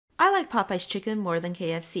like Popeye's chicken more than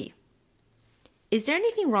KFC. Is there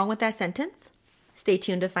anything wrong with that sentence? Stay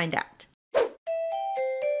tuned to find out.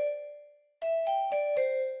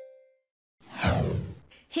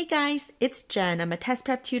 Hey guys, it's Jen. I'm a test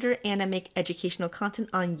prep tutor and I make educational content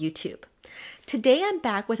on YouTube. Today I'm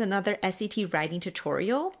back with another SAT writing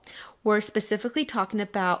tutorial. We're specifically talking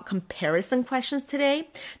about comparison questions today.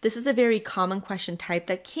 This is a very common question type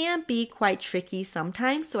that can be quite tricky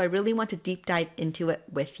sometimes, so I really want to deep dive into it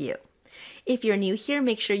with you. If you're new here,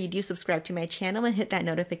 make sure you do subscribe to my channel and hit that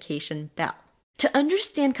notification bell. To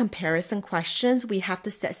understand comparison questions, we have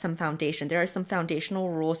to set some foundation. There are some foundational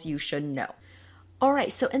rules you should know.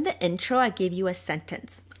 Alright, so in the intro, I gave you a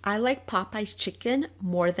sentence. I like Popeye's chicken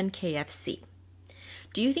more than KFC.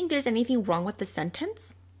 Do you think there's anything wrong with the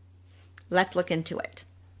sentence? Let's look into it.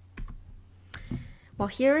 Well,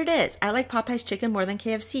 here it is. I like Popeye's chicken more than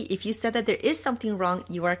KFC. If you said that there is something wrong,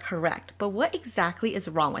 you are correct. But what exactly is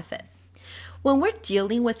wrong with it? When we're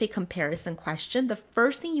dealing with a comparison question, the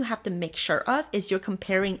first thing you have to make sure of is you're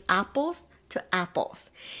comparing apples to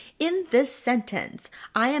apples. In this sentence,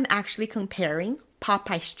 I am actually comparing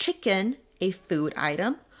Popeye's chicken, a food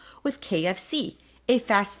item, with KFC, a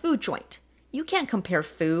fast food joint. You can't compare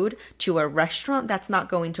food to a restaurant. That's not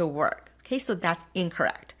going to work. Okay, so that's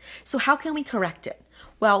incorrect. So how can we correct it?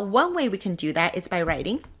 Well, one way we can do that is by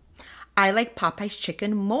writing, I like Popeye's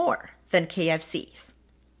chicken more than KFC's.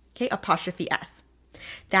 Okay, apostrophe S.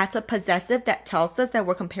 That's a possessive that tells us that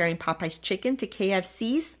we're comparing Popeye's chicken to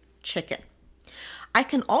KFC's chicken. I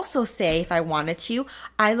can also say, if I wanted to,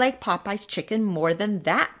 I like Popeye's chicken more than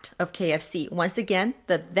that of KFC. Once again,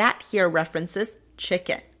 the that here references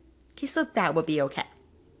chicken. Okay, so that would be okay.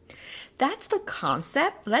 That's the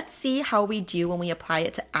concept. Let's see how we do when we apply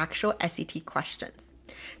it to actual SAT questions.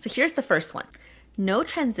 So here's the first one. No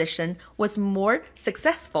transition was more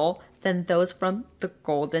successful than those from the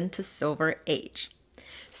golden to silver age.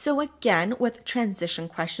 So again, with transition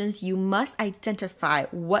questions, you must identify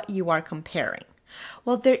what you are comparing.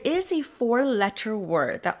 Well, there is a 4-letter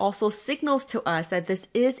word that also signals to us that this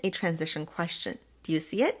is a transition question. Do you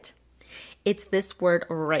see it? It's this word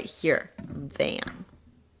right here, than.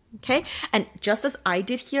 Okay, and just as I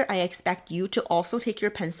did here, I expect you to also take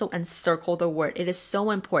your pencil and circle the word. It is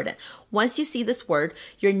so important. Once you see this word,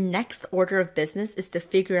 your next order of business is to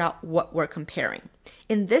figure out what we're comparing.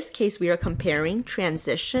 In this case, we are comparing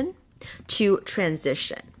transition to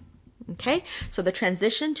transition. Okay, so the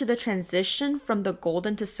transition to the transition from the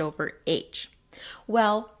golden to silver age.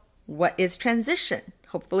 Well, what is transition?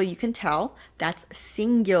 Hopefully you can tell that's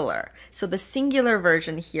singular. So the singular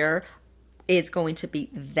version here is going to be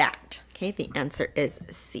that. Okay, the answer is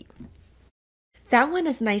C. That one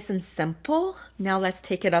is nice and simple. Now let's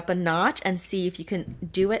take it up a notch and see if you can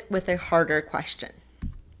do it with a harder question.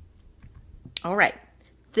 All right.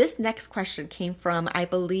 This next question came from, I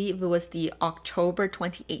believe it was the October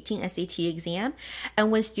 2018 SAT exam. And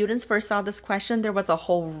when students first saw this question, there was a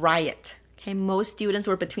whole riot. Okay, most students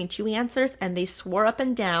were between two answers and they swore up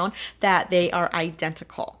and down that they are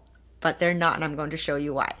identical. But they're not, and I'm going to show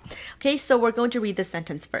you why. Okay, so we're going to read the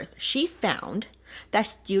sentence first. She found that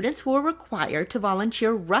students who were required to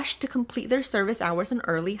volunteer rushed to complete their service hours in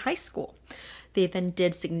early high school. They then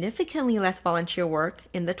did significantly less volunteer work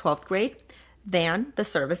in the 12th grade than the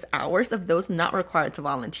service hours of those not required to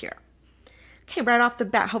volunteer. Okay, right off the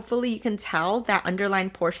bat, hopefully you can tell that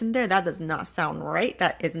underlined portion there, that does not sound right.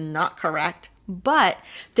 That is not correct. But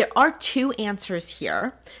there are two answers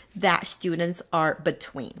here that students are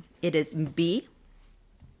between. It is B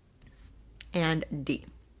and D.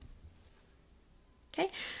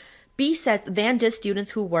 Okay, B says than did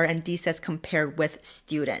students who were, and D says compared with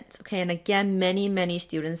students. Okay, and again, many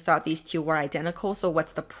students thought these two were identical, so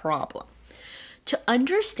what's the problem? To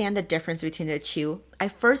understand the difference between the two, I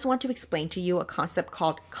first want to explain to you a concept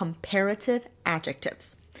called comparative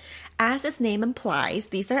adjectives. As its name implies,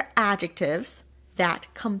 these are adjectives that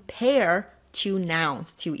compare two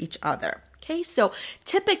nouns to each other. Okay, so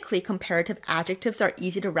typically comparative adjectives are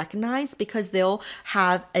easy to recognize because they'll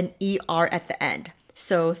have an ER at the end.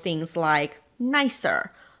 So things like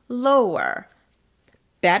nicer, lower,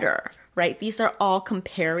 better, right? These are all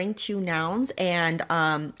comparing two nouns and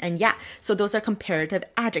yeah, so those are comparative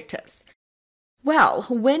adjectives. Well,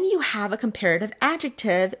 when you have a comparative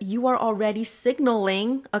adjective, you are already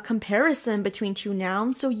signaling a comparison between two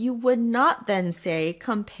nouns, so you would not then say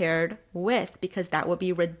compared with because that would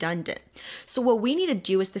be redundant. So what we need to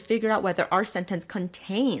do is to figure out whether our sentence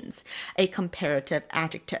contains a comparative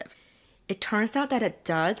adjective. It turns out that it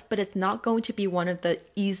does, but it's not going to be one of the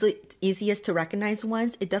easiest to recognize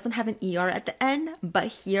ones. It doesn't have an ER at the end, but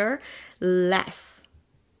here, less.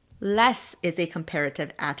 Less is a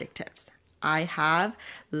comparative adjective. I have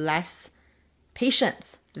less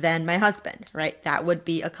patience than my husband, right? That would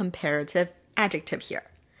be a comparative adjective here.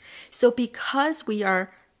 So because we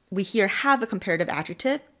here have a comparative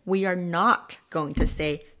adjective, we are not going to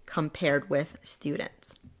say compared with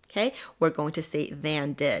students, okay? We're going to say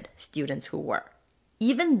than did students who were.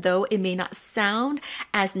 Even though it may not sound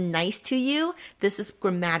as nice to you, this is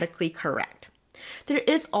grammatically correct. There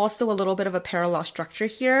is also a little bit of a parallel structure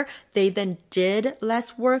here. They then did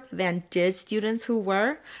less work than did students who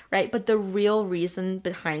were, right? But the real reason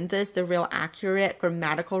behind this, the real accurate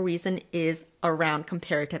grammatical reason is around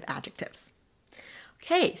comparative adjectives.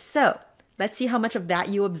 Okay, so let's see how much of that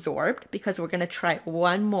you absorbed because we're going to try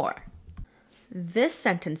one more. This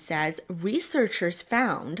sentence says, researchers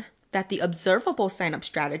found that the observable sign-up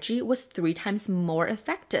strategy was 3 times more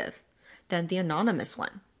effective than the anonymous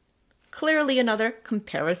one. Clearly another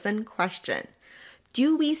comparison question.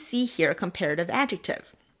 Do we see here a comparative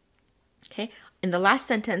adjective? Okay, in the last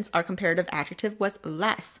sentence, our comparative adjective was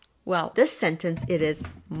less. Well, this sentence, it is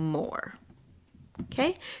more.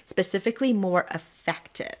 Okay, specifically more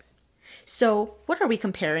effective. So what are we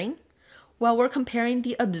comparing? Well, we're comparing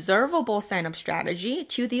the observable sign-up strategy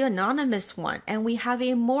to the anonymous one, and we have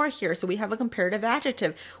a more here, so we have a comparative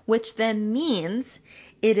adjective, which then means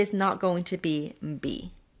it is not going to be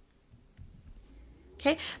B.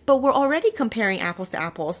 Okay, but we're already comparing apples to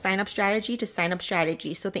apples, sign-up strategy to sign-up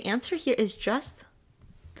strategy, so the answer here is just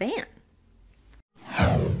than.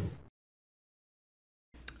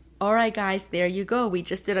 All right, guys, there you go. We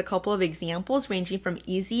just did a couple of examples ranging from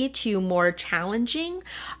easy to more challenging.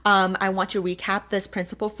 I want to recap this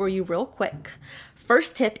principle for you real quick.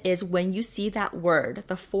 First tip is when you see that word,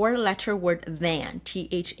 the 4-letter word than,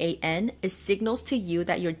 T-H-A-N, it signals to you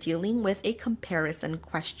that you're dealing with a comparison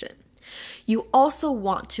question. You also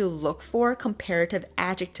want to look for comparative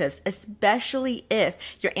adjectives, especially if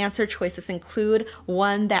your answer choices include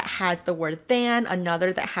one that has the word than,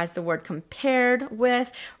 another that has the word compared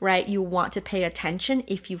with, right? You want to pay attention.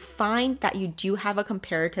 If you find that you do have a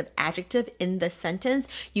comparative adjective in the sentence,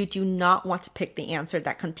 you do not want to pick the answer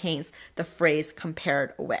that contains the phrase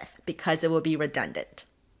compared with because it will be redundant.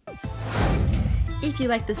 If you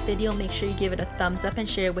like this video, make sure you give it a thumbs up and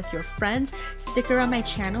share it with your friends. Stick around my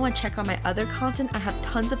channel and check out my other content. I have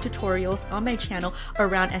tons of tutorials on my channel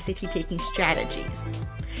around SAT taking strategies.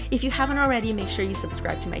 If you haven't already, make sure you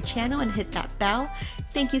subscribe to my channel and hit that bell.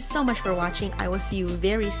 Thank you so much for watching. I will see you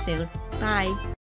very soon. Bye.